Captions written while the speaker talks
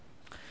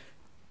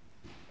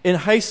In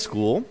high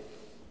school,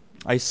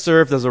 I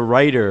served as a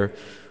writer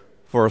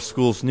for our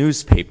school's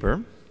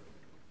newspaper.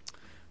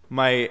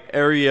 My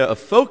area of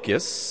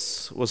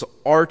focus was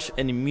art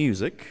and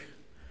music,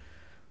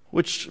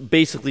 which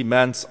basically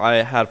meant I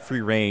had free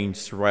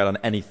range to write on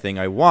anything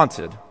I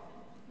wanted.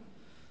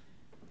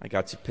 I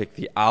got to pick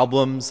the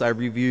albums I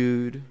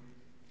reviewed,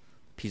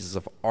 pieces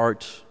of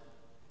art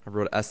I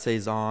wrote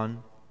essays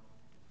on.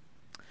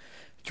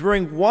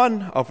 During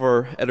one of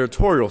our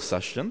editorial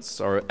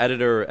sessions, our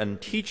editor and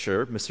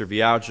teacher, Mr.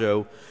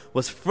 Viaggio,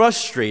 was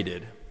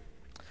frustrated,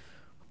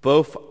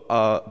 both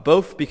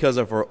because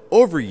of our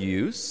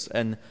overuse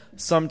and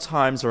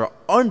sometimes our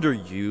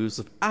underuse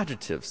of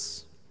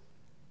adjectives.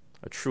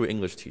 A true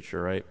English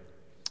teacher, right?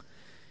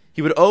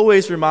 He would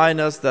always remind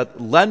us that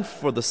length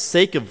for the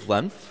sake of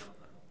length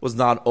was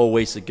not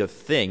always a good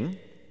thing,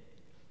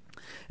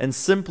 and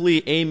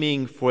simply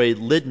aiming for a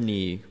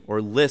litany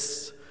or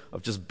list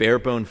of just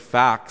bare-bone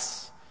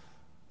facts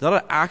did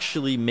not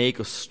actually make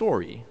a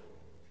story.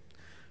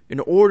 In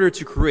order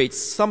to create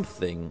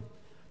something,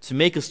 to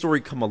make a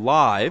story come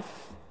alive,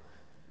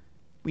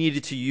 we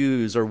needed to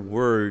use our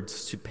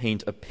words to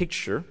paint a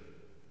picture.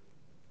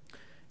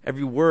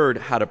 Every word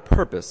had a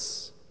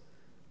purpose,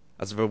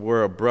 as if it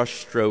were a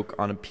brushstroke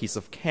on a piece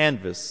of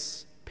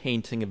canvas,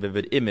 painting a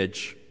vivid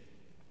image.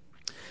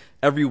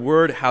 Every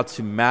word had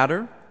to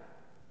matter,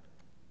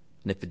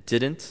 and if it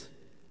didn't,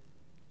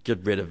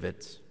 get rid of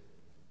it.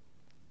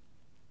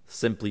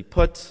 Simply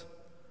put,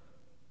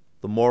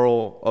 the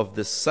moral of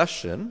this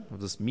session, of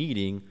this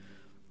meeting,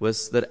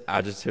 was that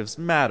adjectives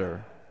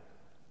matter,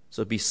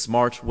 so be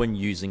smart when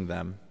using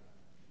them.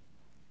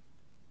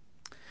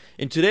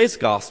 In today's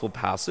gospel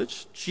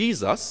passage,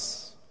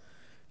 Jesus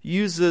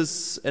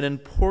uses an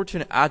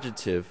important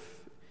adjective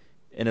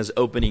in his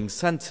opening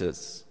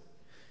sentence.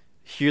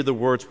 Hear the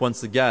words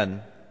once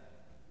again.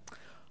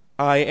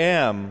 I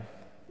am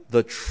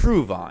the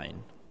true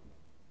vine.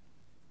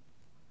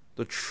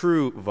 The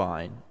true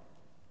vine.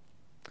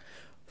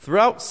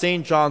 Throughout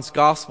St. John's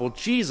Gospel,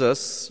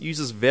 Jesus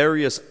uses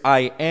various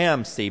I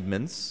am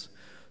statements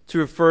to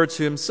refer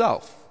to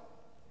himself.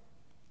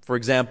 For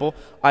example,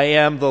 I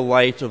am the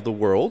light of the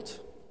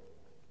world.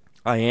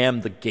 I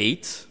am the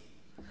gate.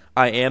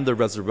 I am the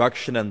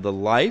resurrection and the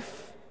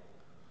life.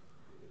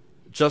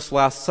 Just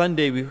last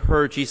Sunday, we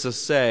heard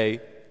Jesus say,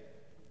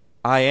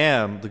 I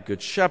am the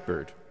good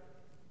shepherd.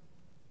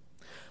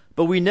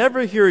 But we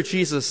never hear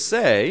Jesus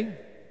say,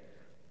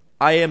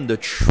 I am the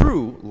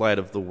true light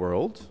of the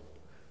world.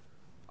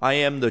 I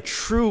am the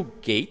true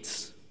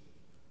gate.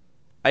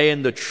 I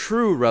am the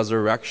true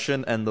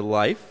resurrection and the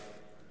life.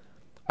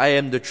 I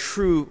am the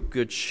true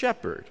good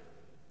shepherd.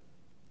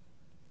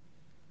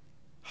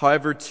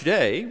 However,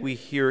 today we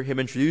hear him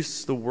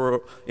introduce the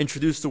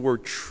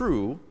word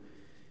true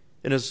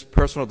in his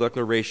personal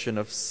declaration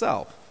of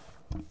self.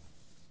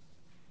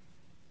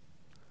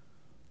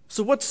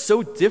 So what's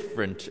so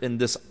different in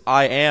this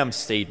I am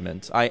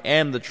statement, I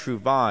am the true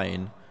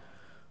vine,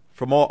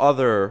 from all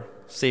other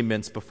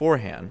statements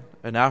beforehand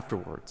and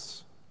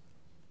afterwards?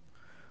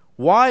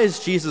 Why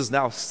is Jesus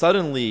now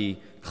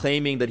suddenly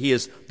claiming that he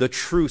is the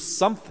true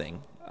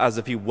something, as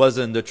if he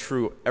wasn't the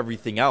true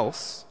everything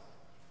else?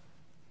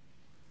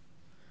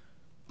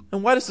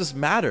 And why does this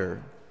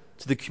matter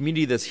to the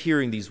community that's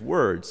hearing these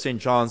words,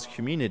 St. John's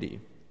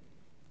community?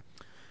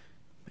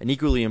 And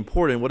equally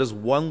important, what does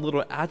one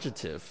little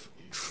adjective,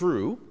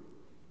 true,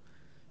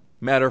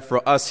 matter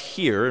for us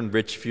here in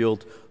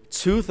Richfield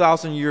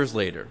 2,000 years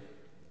later?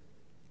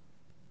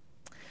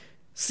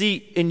 See,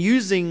 in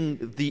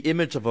using the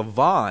image of a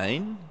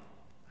vine,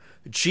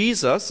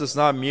 Jesus is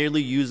not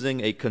merely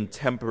using a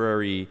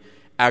contemporary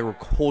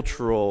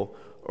agricultural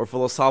or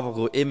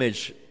philosophical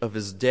image of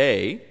his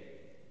day,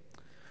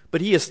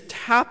 but he is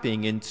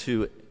tapping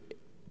into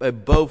a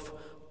both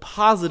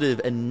positive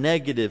and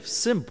negative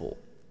symbol.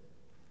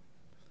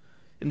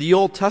 In the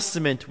Old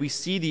Testament, we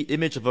see the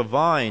image of a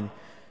vine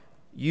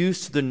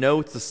used to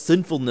denote the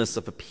sinfulness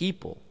of a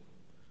people.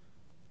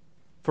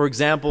 For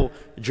example,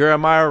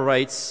 Jeremiah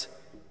writes,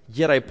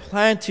 Yet I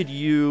planted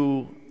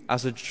you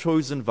as a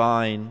chosen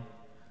vine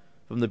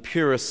from the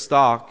purest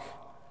stock.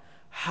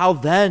 How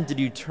then did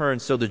you turn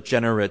so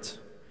degenerate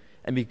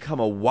and become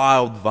a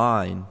wild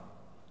vine?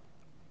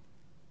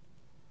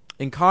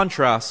 In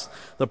contrast,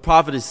 the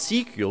prophet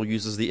Ezekiel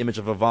uses the image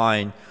of a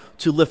vine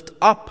to lift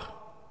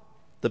up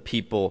the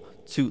people,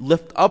 to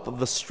lift up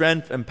the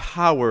strength and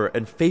power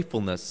and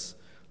faithfulness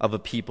of a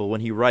people when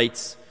he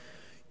writes,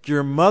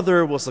 Your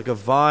mother was like a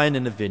vine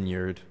in a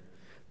vineyard,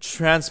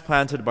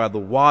 transplanted by the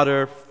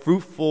water,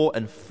 fruitful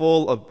and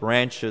full of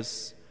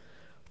branches.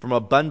 From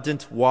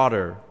abundant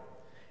water,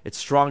 its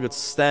strongest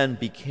stem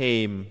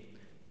became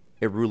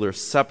a ruler's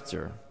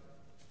scepter.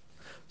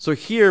 So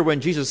here,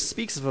 when Jesus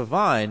speaks of a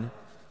vine,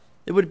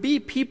 it would be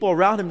people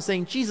around him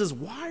saying, Jesus,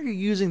 why are you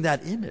using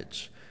that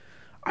image?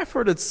 I've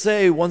heard it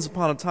say once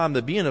upon a time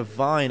that being a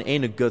vine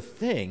ain't a good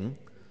thing.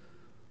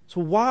 So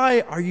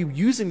why are you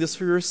using this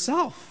for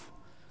yourself?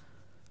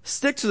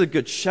 Stick to the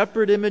good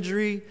shepherd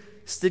imagery,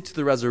 stick to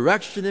the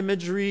resurrection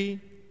imagery,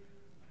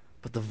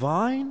 but the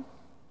vine?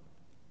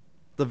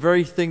 the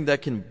very thing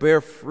that can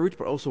bear fruit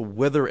but also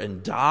wither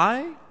and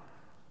die?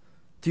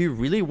 Do you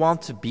really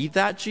want to be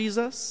that,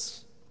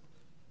 Jesus?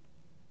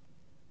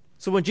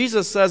 So when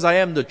Jesus says, I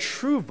am the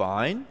true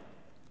vine,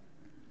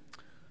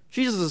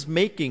 Jesus is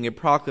making a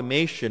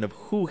proclamation of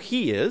who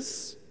he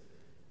is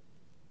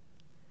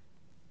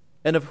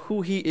and of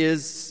who he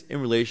is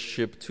in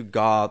relationship to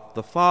God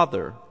the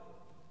Father.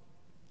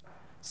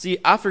 See,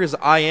 after his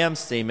I am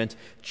statement,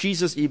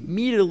 Jesus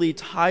immediately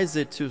ties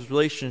it to his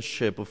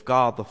relationship with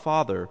God the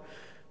Father,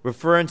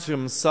 referring to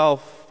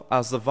himself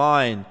as the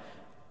vine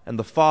and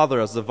the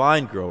Father as the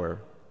vine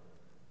grower,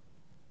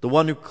 the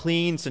one who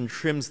cleans and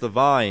trims the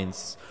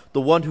vines, the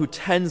one who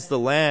tends the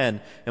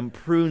land and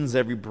prunes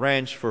every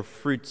branch for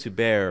fruit to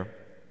bear.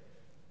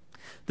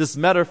 This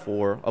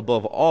metaphor,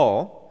 above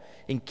all,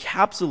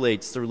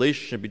 encapsulates the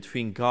relationship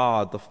between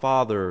God the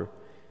Father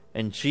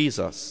and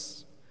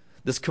Jesus.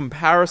 This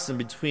comparison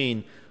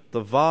between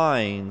the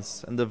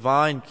vines and the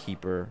vine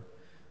keeper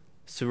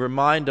is to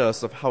remind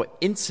us of how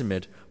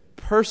intimate,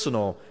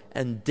 personal,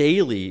 and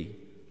daily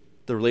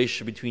the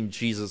relationship between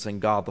Jesus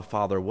and God the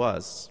Father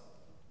was.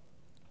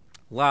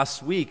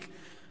 Last week,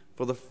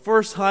 for the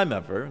first time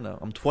ever, now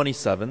I'm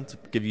 27, to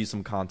give you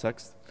some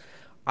context,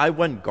 I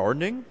went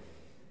gardening.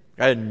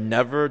 I had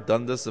never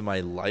done this in my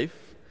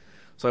life.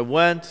 So I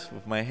went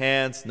with my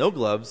hands, no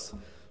gloves,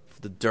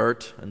 the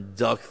dirt, and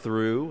dug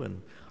through,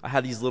 and I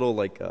had these little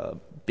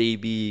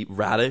baby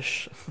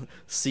radish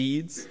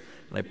seeds,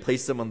 and I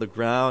placed them on the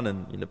ground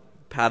and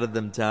patted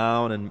them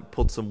down and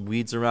pulled some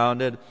weeds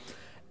around it.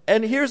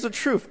 And here's the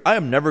truth. I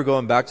am never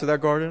going back to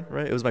that garden,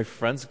 right? It was my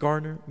friend's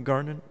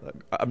garden.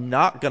 I'm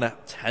not going to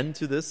tend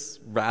to this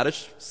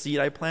radish seed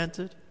I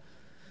planted.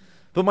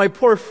 But my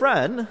poor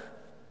friend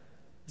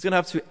is going to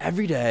have to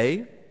every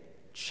day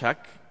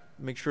check,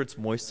 make sure it's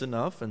moist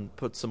enough, and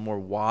put some more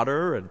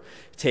water and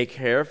take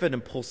care of it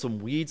and pull some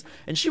weeds.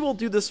 And she will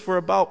do this for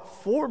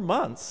about 4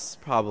 months,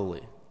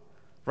 probably,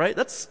 right?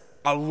 That's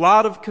a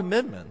lot of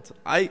commitment.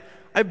 I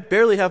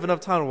barely have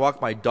enough time to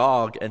walk my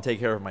dog and take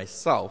care of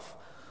myself,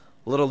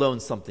 let alone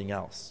something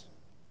else.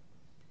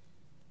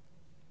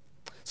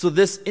 So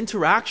this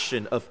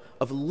interaction of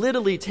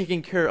literally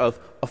taking care of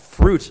a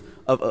fruit,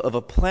 of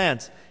a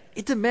plant,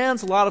 it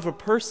demands a lot of a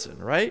person,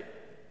 right?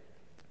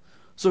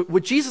 So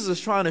what Jesus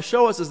is trying to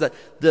show us is that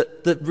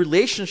the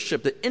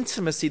relationship, the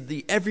intimacy,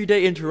 the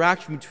everyday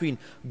interaction between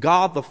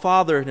God the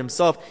Father and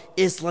himself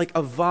is like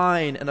a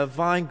vine and a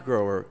vine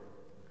grower.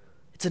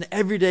 It's an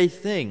everyday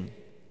thing.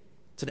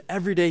 It's an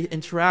everyday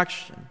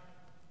interaction.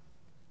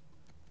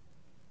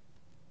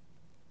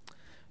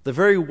 The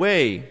very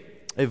way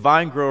a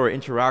vine grower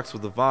interacts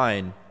with the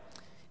vine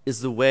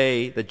is the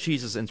way that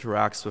Jesus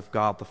interacts with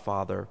God the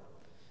Father.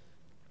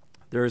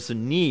 There is a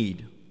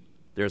need.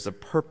 There's a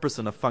purpose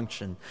and a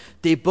function.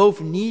 They both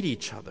need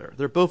each other.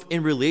 They're both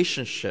in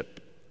relationship.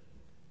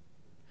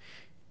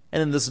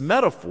 And in this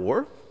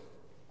metaphor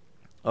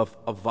of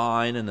a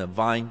vine and a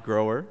vine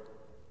grower,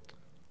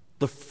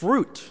 the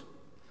fruit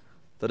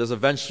that is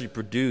eventually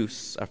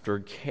produced after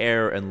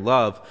care and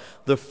love,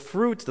 the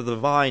fruit that the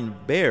vine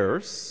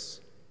bears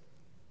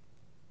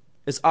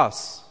is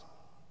us,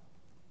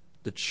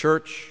 the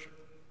church,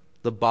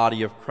 the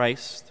body of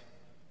Christ.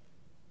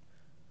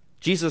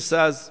 Jesus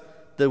says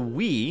that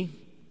we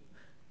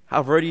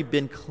have already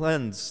been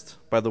cleansed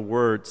by the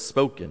word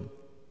spoken.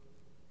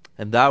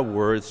 And that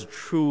word is the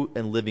true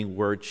and living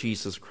word,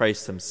 Jesus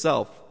Christ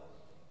himself.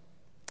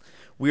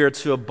 We are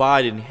to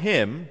abide in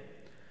him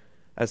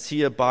as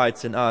he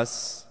abides in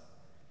us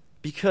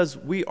because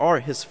we are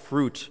his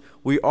fruit.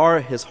 We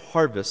are his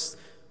harvest.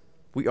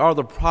 We are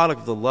the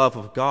product of the love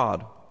of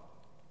God.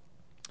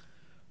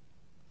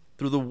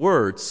 Through the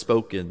word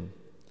spoken,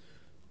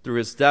 through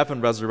his death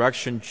and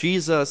resurrection,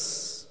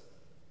 Jesus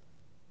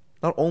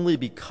not only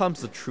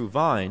becomes the true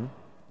vine,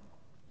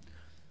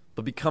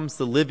 but becomes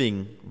the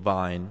living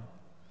vine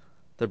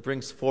that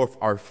brings forth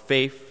our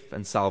faith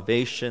and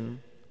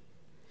salvation.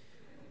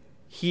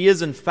 He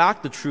is, in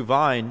fact, the true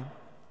vine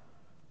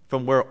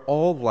from where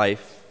all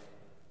life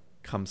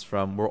comes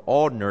from, where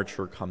all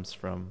nurture comes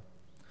from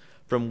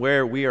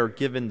where we are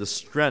given the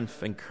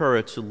strength and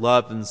courage to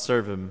love and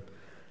serve him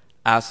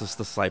as his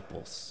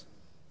disciples.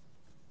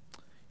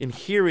 In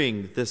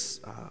hearing this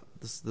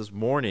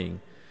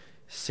morning,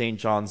 St.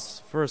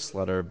 John's first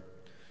letter,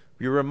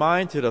 we are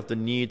reminded of the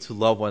need to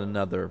love one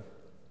another,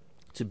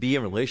 to be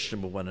in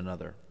relationship with one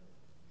another.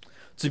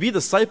 To be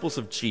disciples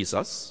of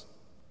Jesus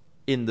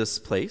in this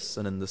place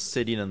and in this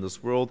city and in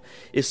this world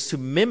is to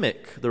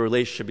mimic the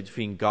relationship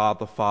between God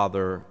the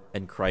Father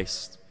and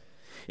Christ.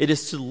 It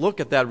is to look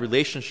at that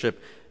relationship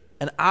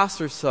and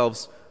ask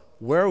ourselves,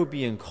 where are we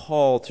being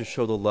called to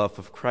show the love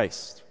of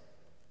Christ?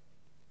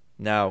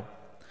 Now,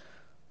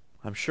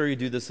 I'm sure you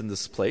do this in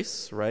this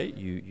place, right?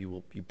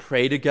 You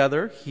pray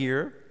together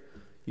here.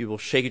 You will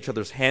shake each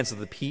other's hands at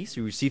the peace.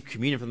 You receive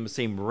communion from the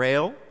same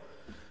rail.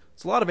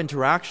 It's a lot of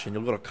interaction.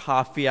 You'll go to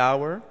coffee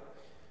hour.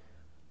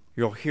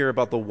 You'll hear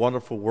about the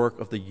wonderful work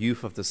of the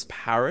youth of this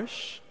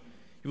parish.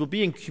 You will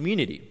be in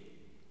community.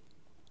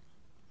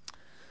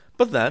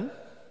 But then,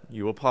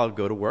 you will probably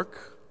go to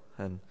work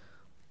and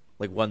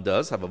like one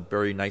does, have a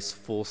very nice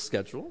full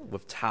schedule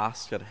with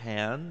tasks at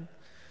hand,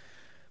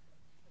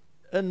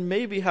 and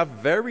maybe have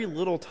very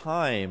little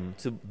time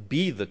to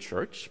be the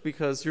church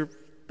because you're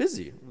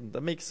busy.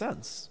 That makes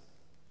sense.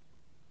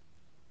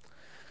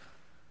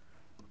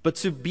 But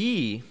to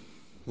be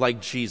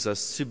like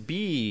Jesus, to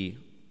be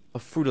a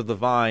fruit of the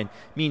vine,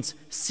 means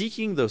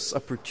seeking those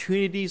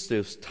opportunities,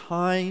 those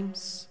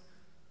times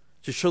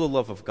to show the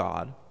love of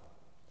God.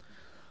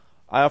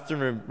 I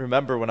often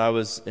remember when I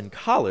was in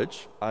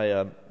college,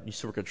 I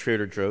used to work at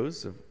Trader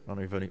Joe's. I don't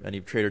know if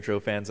any Trader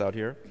Joe fans out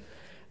here.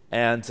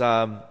 And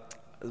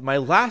my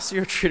last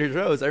year at Trader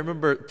Joe's, I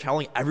remember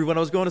telling everyone I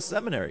was going to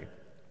seminary.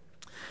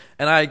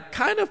 And I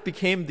kind of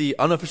became the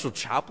unofficial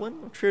chaplain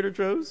of Trader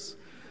Joe's,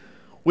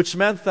 which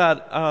meant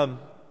that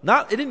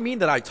it didn't mean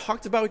that I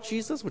talked about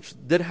Jesus, which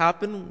did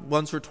happen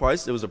once or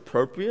twice. It was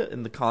appropriate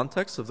in the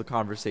context of the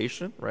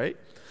conversation, right?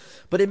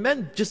 But it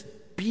meant just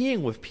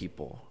being with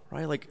people,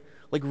 right? Like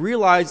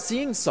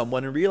seeing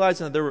someone and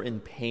realizing that they were in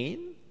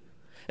pain,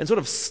 and sort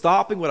of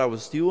stopping what I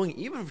was doing,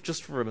 even if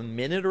just for a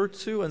minute or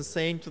two, and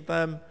saying to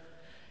them,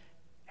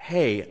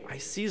 "Hey,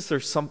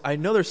 I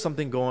know there's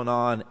something going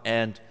on,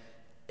 and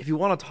if you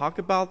want to talk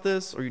about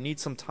this or you need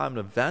some time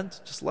to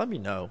vent, just let me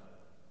know."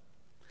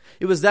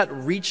 It was that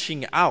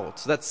reaching out,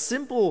 that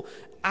simple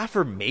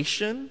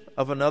affirmation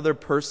of another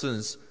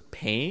person's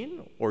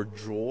pain or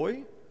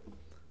joy.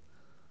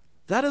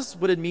 That is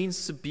what it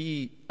means to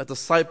be a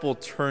disciple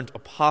turned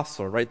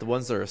apostle, right? The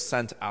ones that are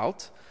sent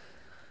out.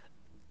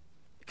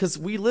 Because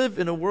we live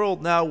in a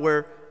world now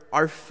where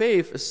our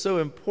faith is so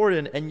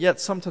important, and yet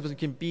sometimes it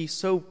can be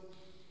so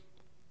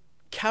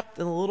kept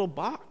in a little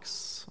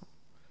box.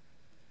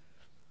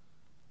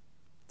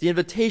 The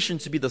invitation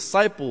to be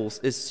disciples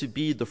is to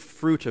be the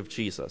fruit of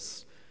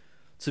Jesus,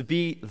 to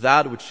be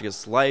that which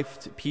gives life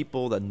to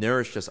people, that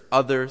nourishes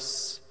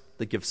others,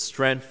 that gives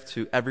strength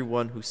to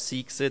everyone who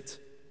seeks it.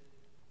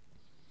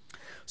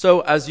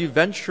 So as you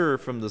venture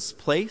from this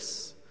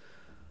place,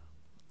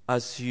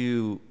 as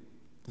you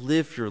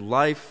live your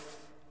life,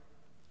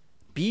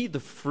 be the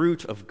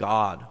fruit of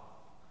God.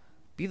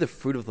 Be the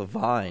fruit of the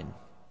vine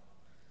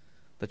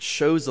that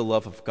shows the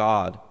love of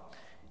God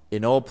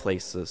in all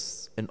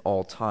places, in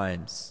all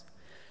times,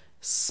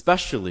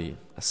 especially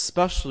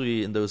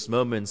in those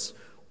moments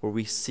where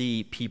we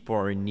see people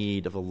are in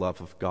need of the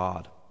love of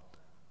God,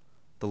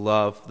 the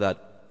love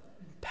that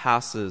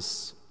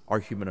passes our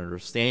human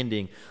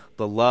understanding,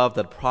 the love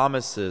that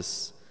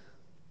promises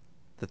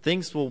that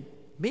things will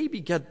maybe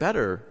get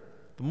better,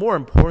 but more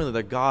importantly,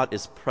 that God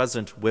is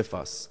present with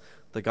us,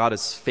 that God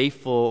is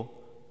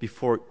faithful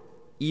before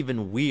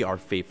even we are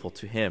faithful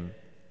to Him.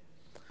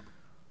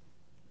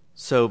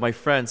 So, my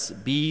friends,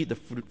 be the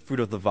fruit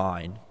of the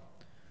vine.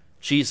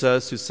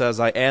 Jesus, who says,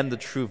 "I am the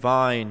true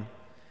vine,"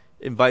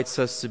 invites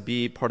us to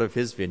be part of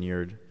His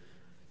vineyard,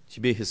 to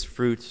be His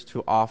fruit,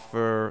 to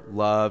offer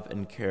love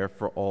and care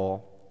for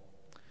all.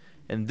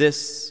 And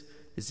this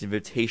is the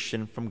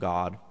invitation from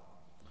God,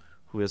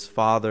 who is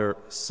Father,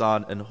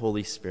 Son, and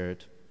Holy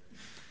Spirit.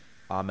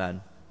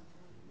 Amen.